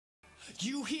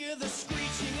You hear the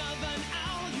screeching of an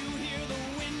owl, you hear the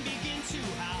wind begin to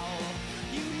howl.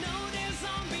 You know there's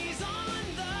zombies on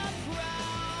the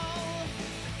prowl,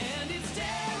 and it's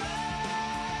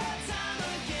terror time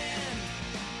again.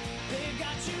 They've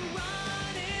got you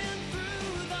running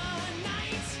through the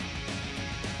night.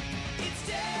 It's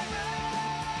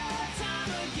terror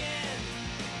time again,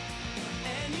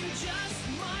 and you just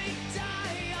might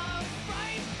die of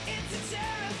fright. It's a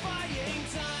terrifying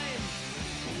time.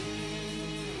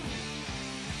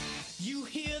 You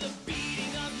hear the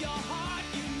beating of your heart,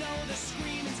 you know the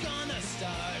screaming's gonna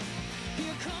start.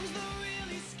 Here comes the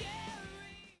really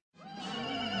scary.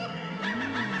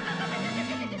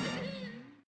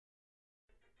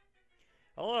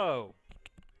 Hello,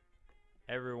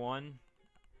 everyone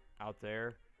out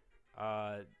there.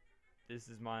 This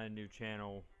is my new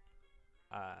channel.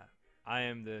 I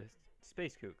am the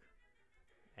Space Kook,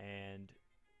 and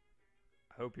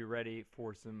I hope you're ready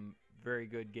for some very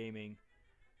good gaming.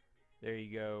 There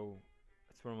you go.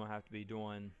 That's what I'm gonna have to be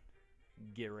doing.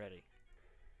 Get ready.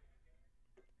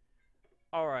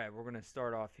 Alright, we're gonna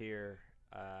start off here.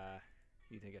 Who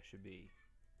you think I should be?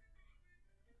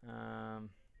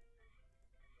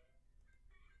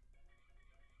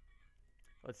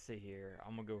 Let's see here.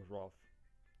 I'm gonna go with Rolf.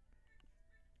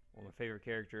 One of my favorite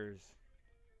characters.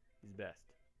 He's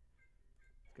best.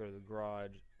 Let's go to the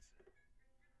garage.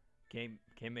 Can't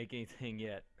make anything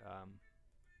yet.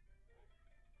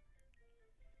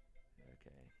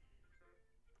 Okay.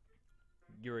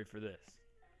 Get ready for this.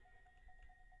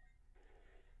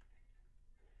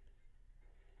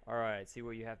 Alright, see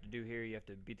what you have to do here. You have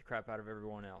to beat the crap out of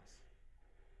everyone else.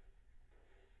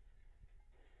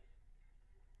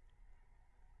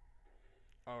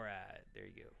 Alright, there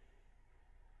you go.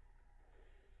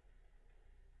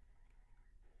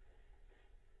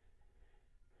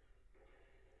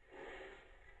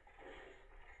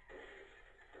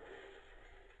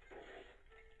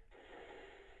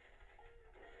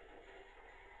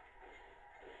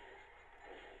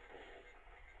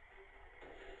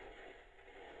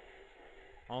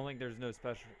 I don't think there's no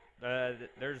special.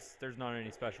 There's not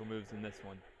any special moves in this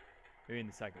one. Maybe in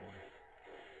the second one.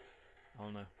 I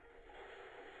don't know.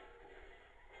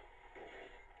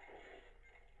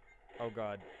 Oh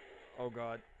god. Oh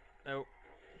god. Nope.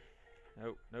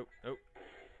 Nope. Nope. Nope.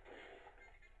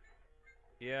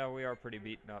 Yeah, we are pretty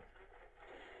beaten up.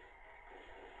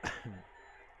 I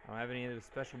don't have any of those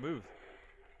special moves.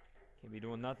 Can't be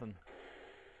doing nothing.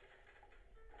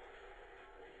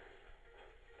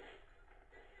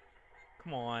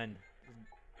 Come on.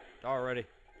 Already.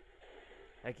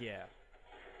 Heck yeah.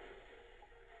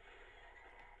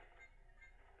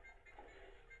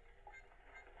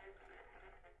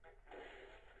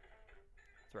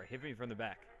 That's right. Hit me from the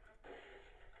back.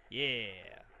 Yeah.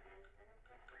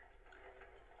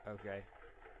 Okay.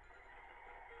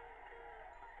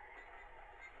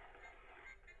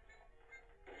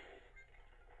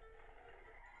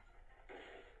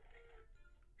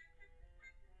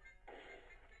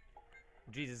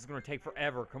 Jesus, it's gonna take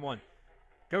forever. Come on.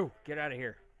 Go. Get out of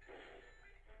here.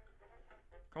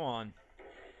 Come on.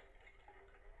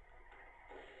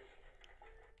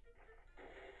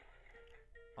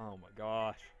 Oh my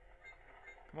gosh.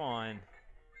 Come on.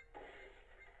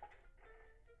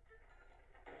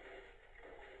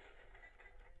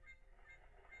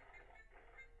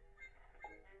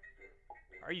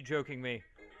 Are you joking me?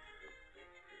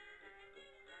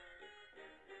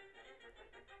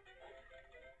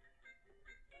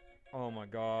 Oh my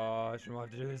gosh, I'm gonna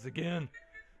have to do this again.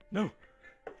 No.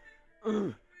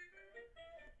 Ugh.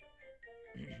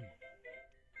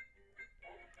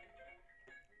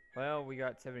 Well, we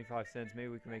got 75 cents. Maybe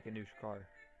we can make a new car.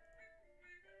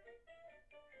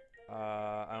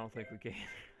 I don't think we can.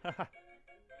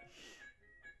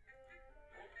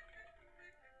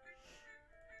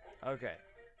 Okay.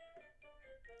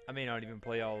 I may not even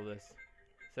play all of this.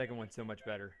 Second one's so much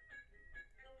better.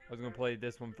 I was gonna play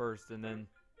this one first and then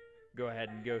go ahead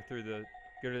and go to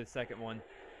the second one.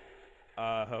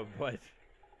 But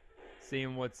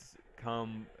seeing what's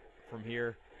come from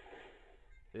here,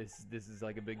 this is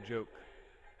like a big joke.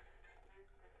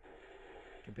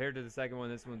 Compared to the second one,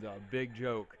 this one's a big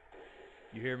joke.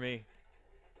 You hear me?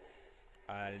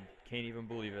 I can't even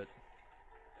believe it.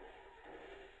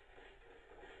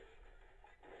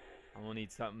 I'm gonna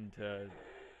need something to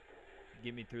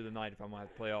get me through the night if I'm gonna have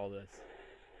to play all this.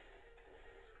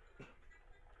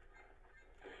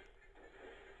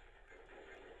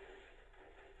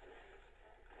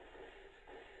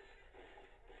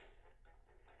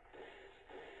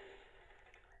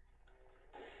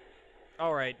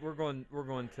 All right, we're going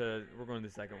to the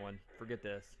second one. Forget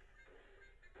this.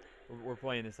 We're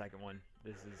playing the second one.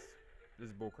 This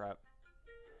is bullcrap.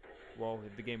 Well,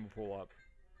 the game will pull up.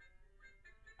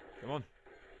 Come on.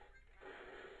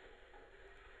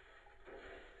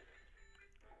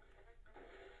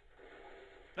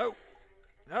 No!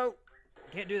 No!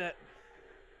 Can't do that.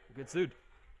 We'll get sued.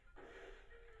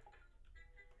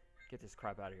 Get this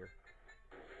crap out of here.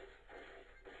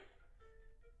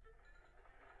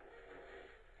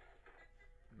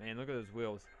 Man, look at those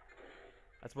wheels.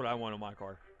 That's what I want on my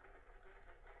car.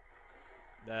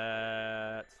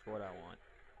 That's what I want.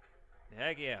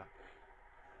 Heck yeah.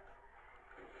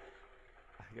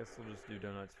 I guess we'll just do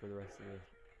donuts for the rest of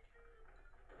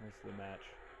the match.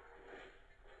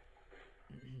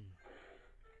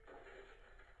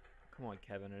 Come on,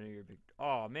 Kevin. I know you're a big.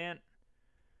 Oh man,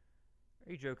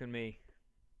 are you joking me?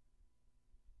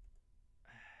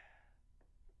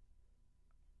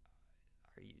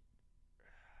 Are you?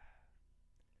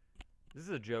 This is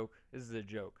a joke. This is a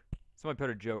joke. Somebody put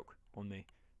a joke on me.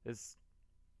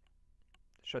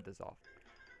 Shut this off.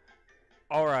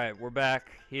 All right, we're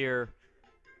back here.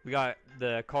 We got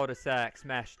the cul-de-sac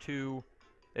Smash 2.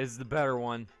 This is the better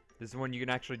one. This is one you can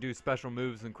actually do special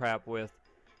moves and crap with.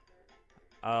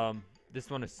 This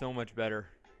one is so much better.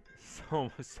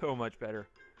 So much better.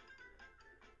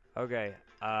 Okay,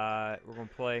 we're gonna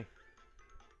play.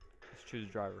 Let's choose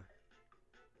a driver.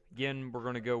 Again, we're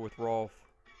gonna go with Rolf.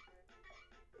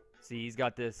 See, he's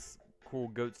got this cool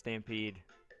goat stampede.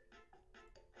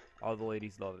 All the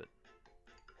ladies love it.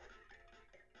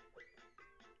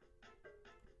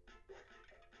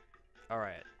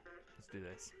 Alright, let's do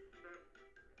this.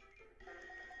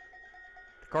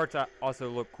 The carts also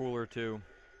look cooler too.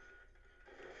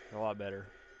 They're a lot better.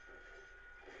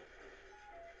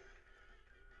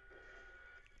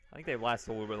 I think they last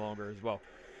a little bit longer as well.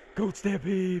 Goat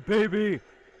Stampede, baby!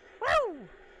 Woo!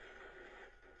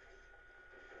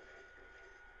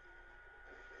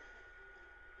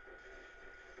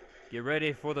 Get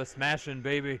ready for the smashing,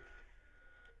 baby.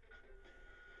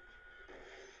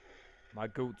 My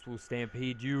goats will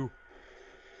stampede you.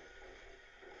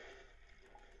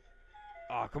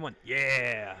 Oh, come on.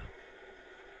 Yeah.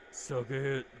 So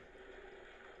good.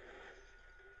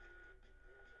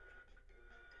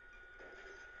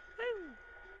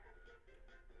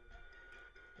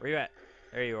 Where you at?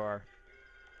 There you are.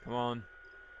 Come on.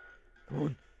 Come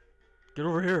on. Get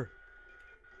over here.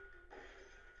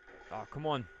 Oh, come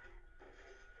on.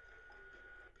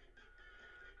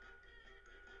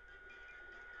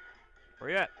 Where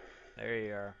you at? There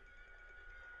you are.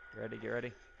 Get ready, get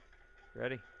ready. Get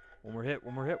ready. One more hit,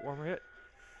 one more hit, one more hit.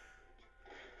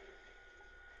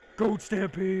 Goat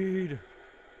Stampede!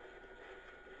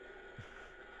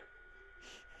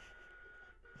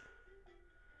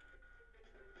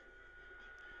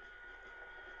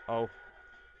 Oh.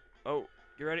 Oh,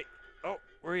 get ready. Oh,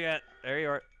 where you at? There you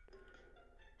are.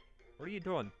 What are you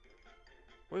doing?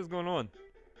 What is going on?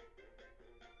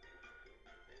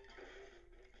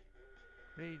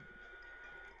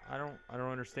 I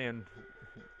don't understand.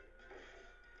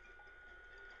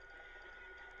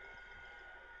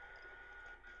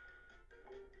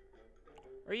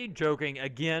 Are you joking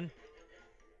again?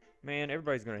 Man,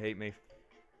 everybody's gonna hate me. 'Cause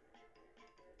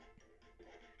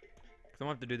I'm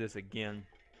gonna have to do this again.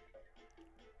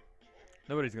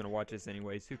 Nobody's gonna watch this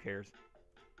anyways, who cares?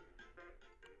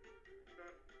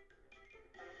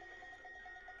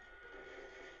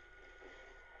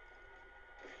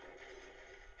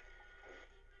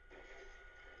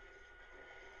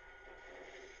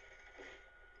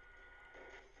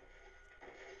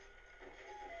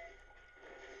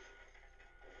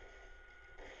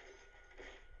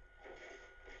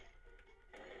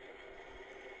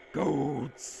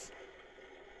 Goats!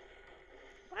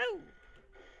 Woo!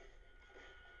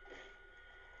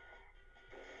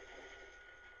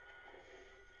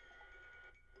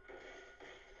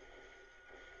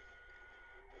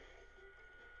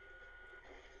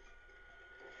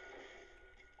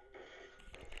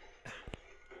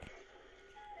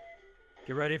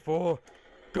 Get ready for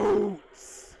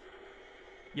goats!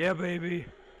 Yeah, baby!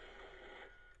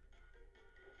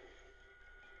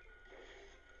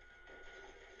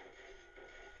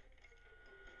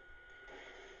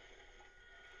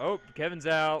 Oh, Kevin's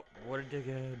out. What a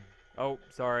dickhead. Oh,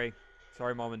 sorry.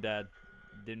 Sorry, Mom and Dad.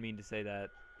 Didn't mean to say that.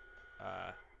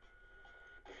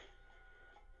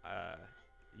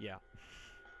 Yeah.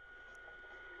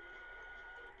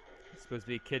 It's supposed to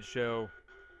be a kid's show.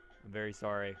 I'm very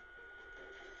sorry.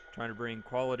 Trying to bring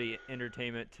quality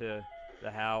entertainment to the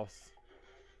house.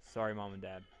 Sorry, Mom and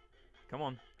Dad. Come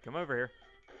on. Come over here.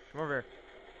 Come over here.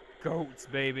 Goats,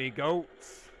 baby.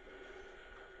 Goats.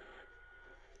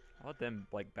 I'll let them,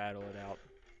 like, battle it out.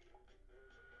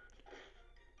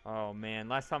 Oh man,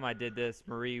 last time I did this,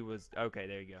 Marie was okay.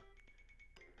 There you go.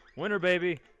 Winner,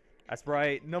 baby. That's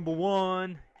right, number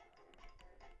 1.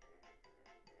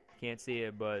 Can't see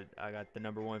it, but I got the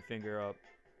number 1 finger up.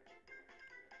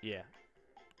 Yeah.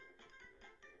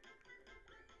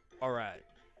 All right.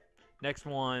 Next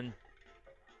one.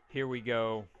 Here we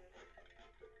go.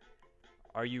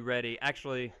 Are you ready?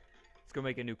 Actually, let's go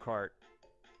make a new cart.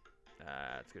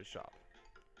 Let's go to shop.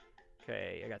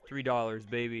 Okay, I got $3,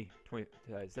 baby.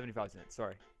 75 cents.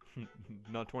 Sorry,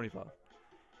 not 25.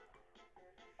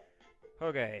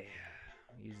 Okay,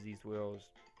 use these wheels.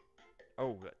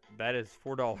 Oh, that is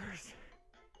 $4.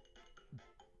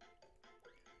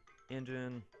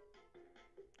 Engine.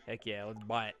 Heck yeah, let's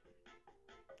buy it.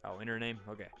 Oh, enter name.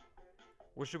 Okay.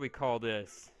 What should we call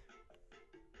this?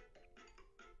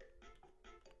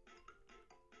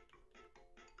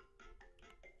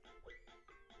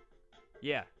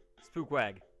 Yeah,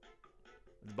 Spookwag.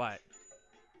 Let's buy it.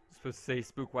 It's supposed to say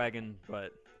Spookwagon,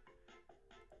 but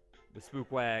the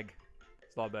Spookwag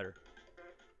is a lot better.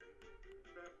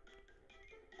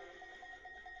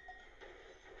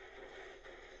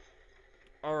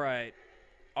 Alright,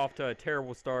 off to a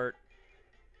terrible start.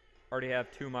 Already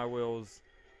have 2 of my wheels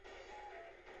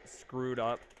screwed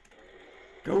up.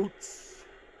 Goats!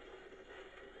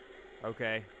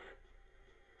 Okay.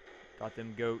 Got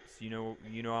them goats. You know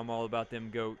I'm all about them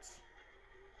goats.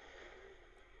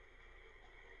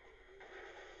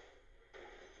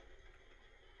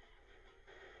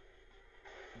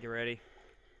 Get ready.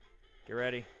 Get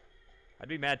ready. I'd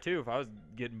be mad too if I was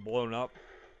getting blown up.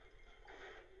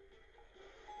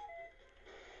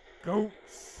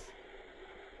 Goats!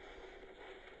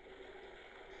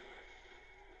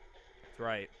 That's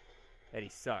right. Eddie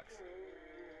sucks.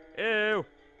 Ew!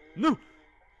 No!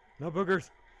 No boogers!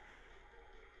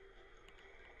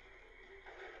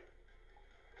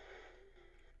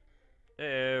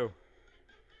 Ew.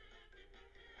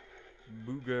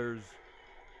 Boogers.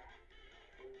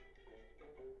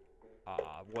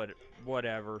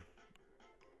 Whatever.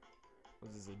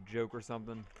 Was this a joke or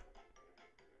something?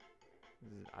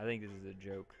 I think this is a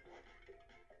joke.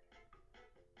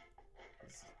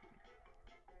 This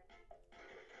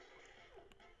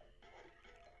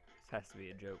has to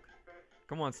be a joke.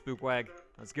 Come on, Spookwag.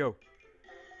 Let's go.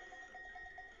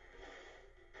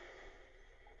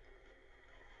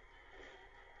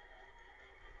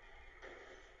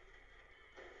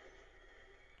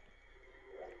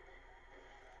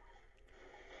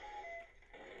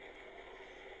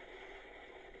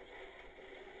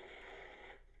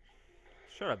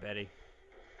 Shut up, Eddie.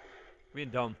 Being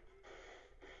dumb.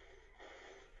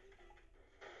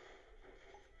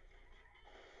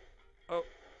 Oh.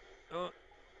 Oh.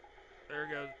 There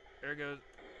it goes. There it goes.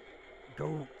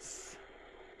 Goats.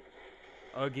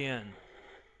 Again.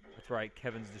 That's right.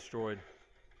 Kevin's destroyed.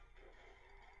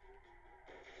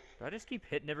 Do I just keep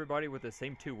hitting everybody with the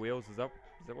same 2 wheels? Is that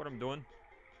what I'm doing?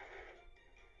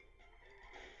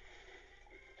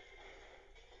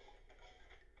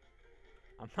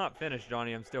 I'm not finished,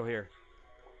 Johnny. I'm still here.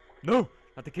 No!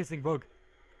 Not the kissing bug.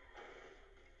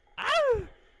 Ah!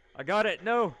 I got it.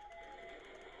 No!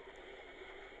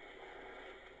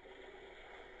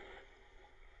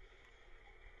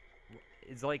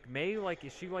 Is like May, like,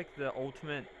 is she like the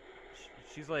ultimate?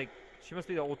 She's like, she must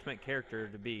be the ultimate character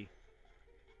to be.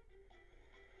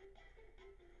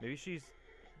 Maybe she's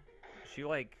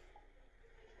like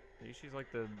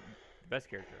the best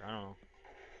character. I don't know.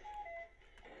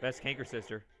 Best Canker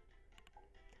Sister.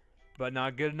 But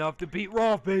not good enough to beat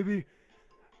Rolf, baby.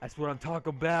 That's what I'm talking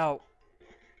about.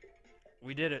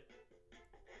 We did it.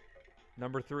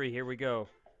 Number 3, here we go.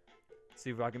 Let's see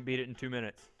if I can beat it in 2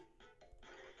 minutes.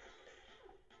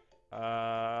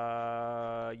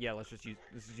 Yeah, let's just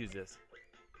use this.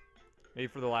 Maybe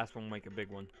for the last one we'll make a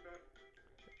big one.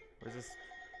 Or is this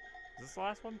the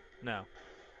last one? No.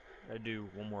 Gotta do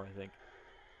one more, I think.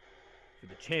 For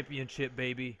the championship,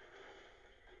 baby.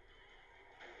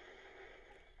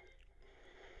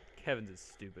 Kevin's is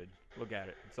stupid. Look at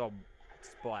it. It's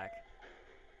black.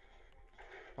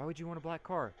 Why would you want a black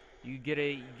car? You get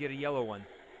a yellow one.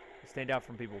 Stand out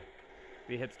from people.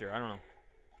 Be a hipster. I don't know.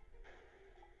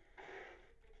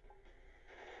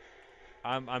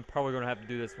 I'm probably gonna have to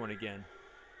do this one again.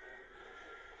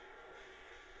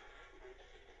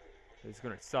 It's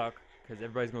gonna suck because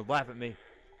everybody's gonna laugh at me.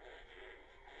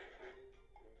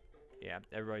 Yeah,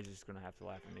 everybody's just gonna have to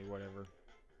laugh at me. Whatever.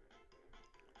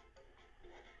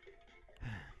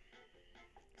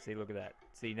 See, look at that.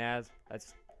 See, Naz?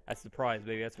 That's the prize,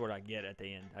 baby. That's what I get at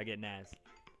the end. I get Naz.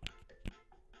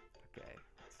 Okay,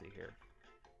 let's see here.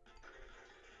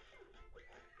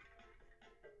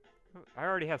 I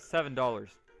already have $7.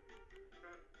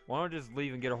 Why don't I just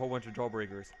leave and get a whole bunch of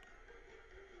jawbreakers?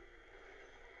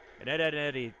 And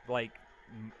Eddie, like,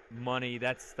 money,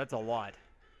 that's a lot.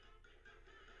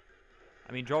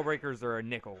 I mean, jawbreakers are a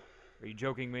nickel. Are you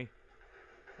joking me?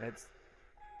 That's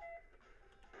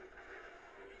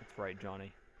right,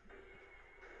 Johnny.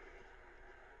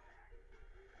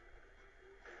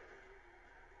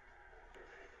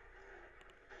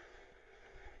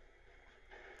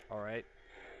 Alright.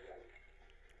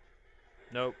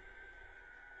 Nope.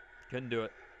 Couldn't do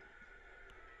it.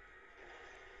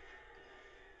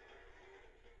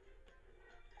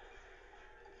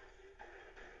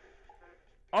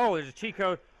 Oh, there's a cheat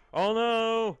code. Oh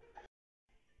no!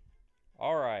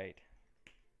 Alright.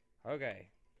 Okay.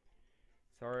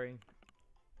 Sorry.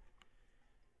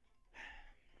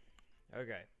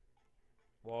 Okay.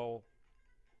 Well,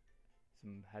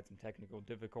 had some technical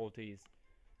difficulties,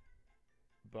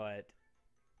 but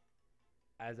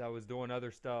as I was doing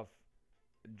other stuff,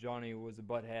 Johnny was a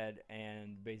butthead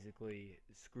and basically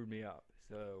screwed me up.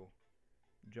 So,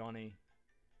 Johnny,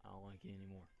 I don't like you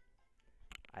anymore.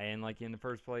 I didn't like you in the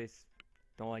first place.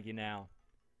 Don't like you now.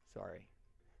 Sorry.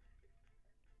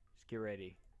 Just get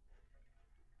ready.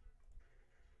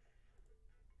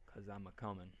 'Cause I'm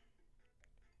a-coming.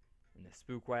 And the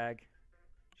spookwag,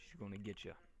 she's gonna get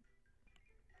you.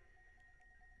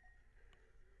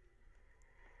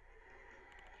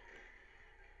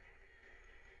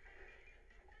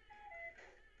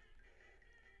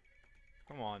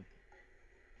 Come on.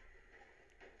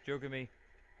 Joking me?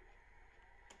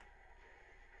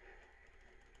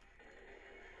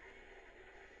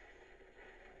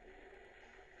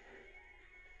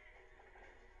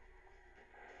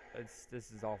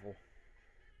 This is awful.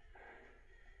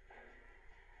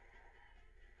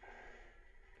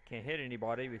 Can't hit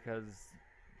anybody because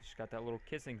she's got that little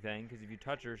kissing thing. Because if you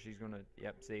touch her, she's gonna.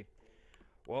 Yep. See.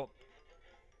 Well,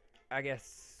 I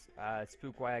guess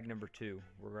spookwag number 2.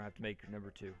 We're gonna have to make number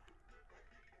 2.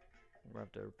 We're gonna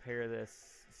have to repair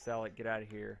this, sell it, get out of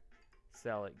here,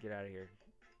 sell it, get out of here.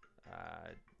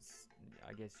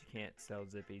 I guess you can't sell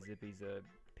Zippy. Zippy's a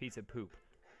piece of poop.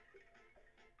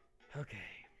 Okay.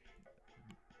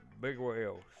 Big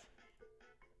wheels.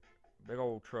 Big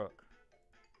old truck.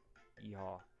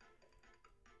 Yeehaw.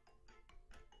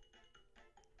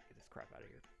 Get this crap out of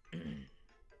here.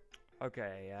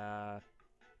 Okay,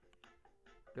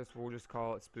 guess we'll just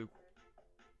call it Spook.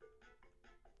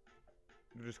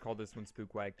 We'll just call this one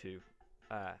Spookwag 2.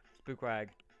 Spookwag,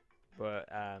 but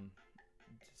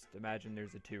just imagine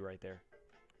there's a 2 right there.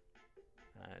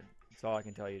 That's all I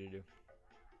can tell you to do.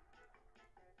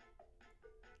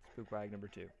 Spookwag number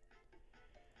 2.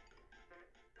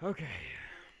 Okay.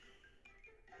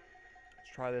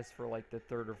 Let's try this for like the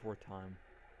 3rd or 4th time.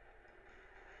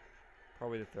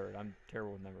 Probably the 3rd. I'm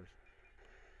terrible with numbers.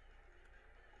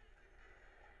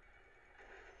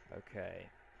 Okay.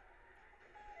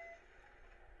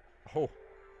 Oh.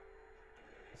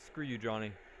 Screw you,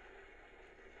 Johnny.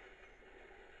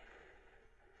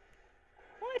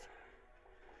 What?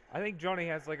 I think Johnny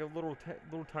has like a little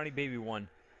tiny baby one.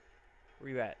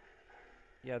 Where you at?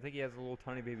 Yeah, I think he has a little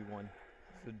tiny baby one.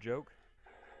 Is this a joke?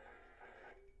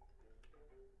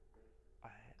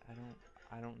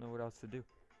 I don't know what else to do.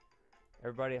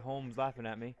 Everybody at home's laughing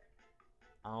at me.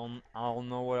 I don't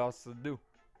know what else to do.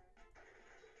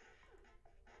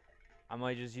 I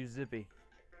might just use Zippy.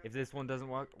 If this one doesn't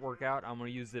work out, I'm gonna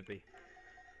use Zippy.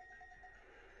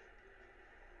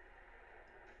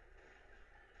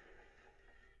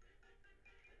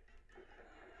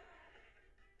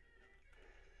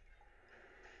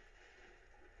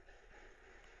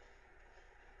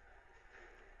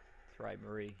 That's right,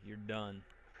 Marie. You're done.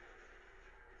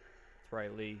 That's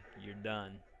right, Lee. You're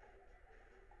done.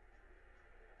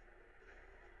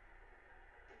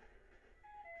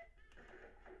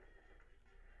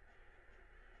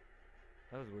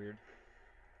 That was weird.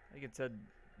 I think it said,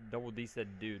 Double D said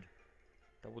dude.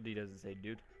 Double D doesn't say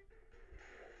dude.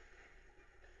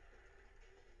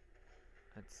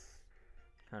 That's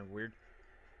kind of weird.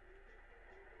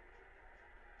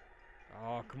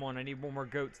 Oh, come on. I need one more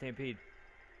goat, Stampede.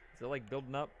 Is it like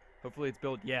building up? Hopefully it's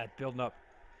built. Yeah, it's building up.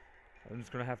 I'm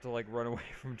just going to have to like run away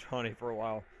from Johnny for a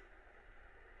while.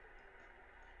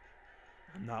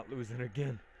 I'm not losing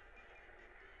again.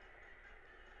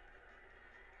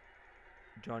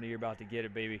 Johnny, you're about to get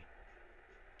it, baby.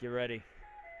 Get ready.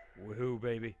 Woohoo,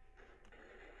 baby.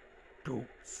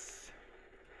 Goats.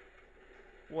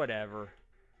 Whatever.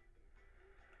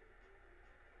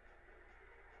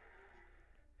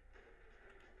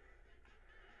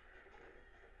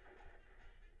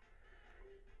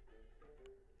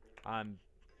 I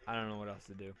don't know what else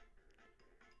to do.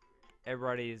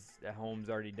 Everybody's at home's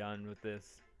already done with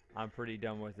this. I'm pretty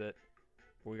done with it.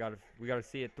 We gotta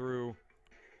see it through.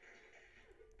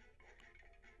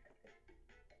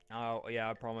 Oh yeah,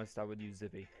 I promised I would use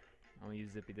Zippy. I'm gonna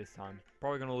use Zippy this time.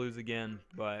 Probably gonna lose again,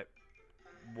 but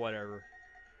whatever.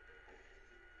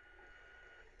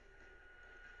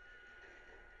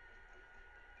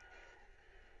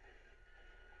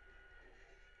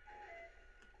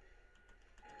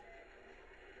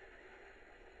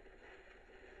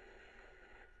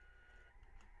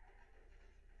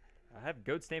 I have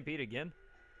Goat Stampede again?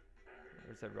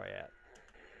 Where's everybody at?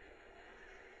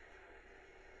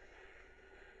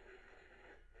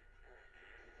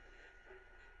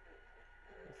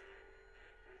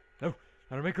 No,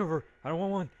 not a makeover. I don't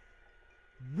want one.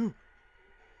 No.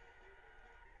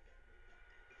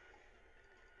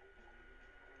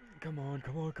 Come on,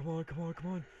 come on, come on, come on,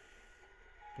 come on.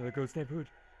 Another Goat Stampede.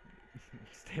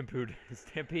 Stampede.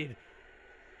 Stampede.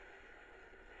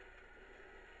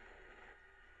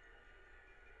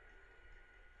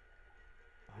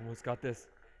 Almost got this.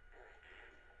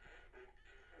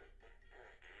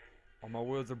 All my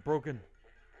wheels are broken.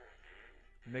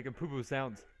 I'm making poo-poo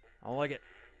sounds. I don't like it.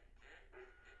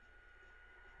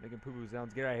 Making poo-poo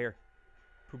sounds. Get out of here.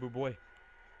 Poo-poo boy.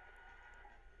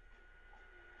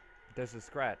 There's a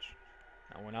scratch.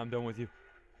 Now when I'm done with you.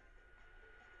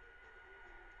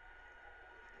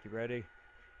 Get ready.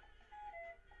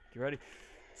 Get ready.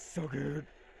 So good.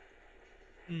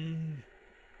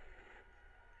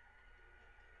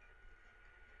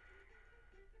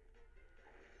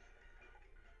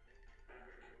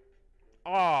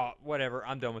 Oh, whatever.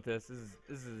 I'm done with this. This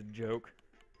is a joke.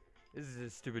 This is a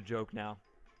stupid joke now.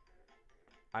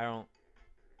 I don't.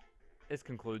 This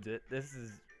concludes it. This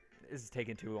is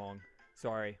taking too long.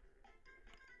 Sorry.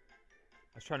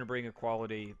 I was trying to bring a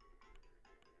quality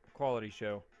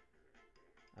show.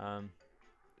 This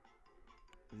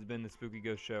has been the Spooky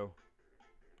Ghost Show.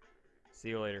 See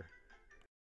you later.